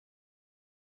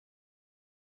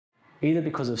Either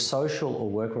because of social or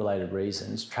work-related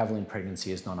reasons, travel in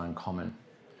pregnancy is not uncommon.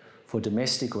 For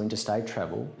domestic or interstate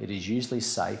travel, it is usually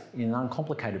safe in an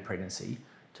uncomplicated pregnancy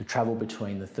to travel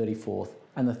between the 34th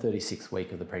and the 36th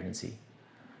week of the pregnancy.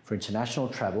 For international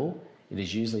travel, it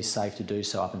is usually safe to do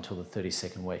so up until the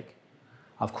 32nd week.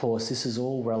 Of course, this is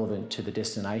all relevant to the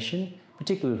destination,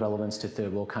 particularly with relevance to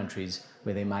third world countries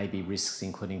where there may be risks,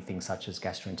 including things such as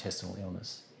gastrointestinal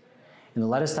illness. In the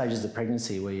latter stages of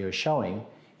pregnancy where you are showing,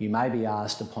 you may be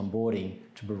asked upon boarding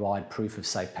to provide proof of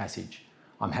safe passage.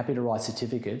 I'm happy to write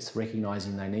certificates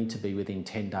recognising they need to be within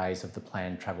 10 days of the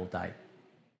planned travel date.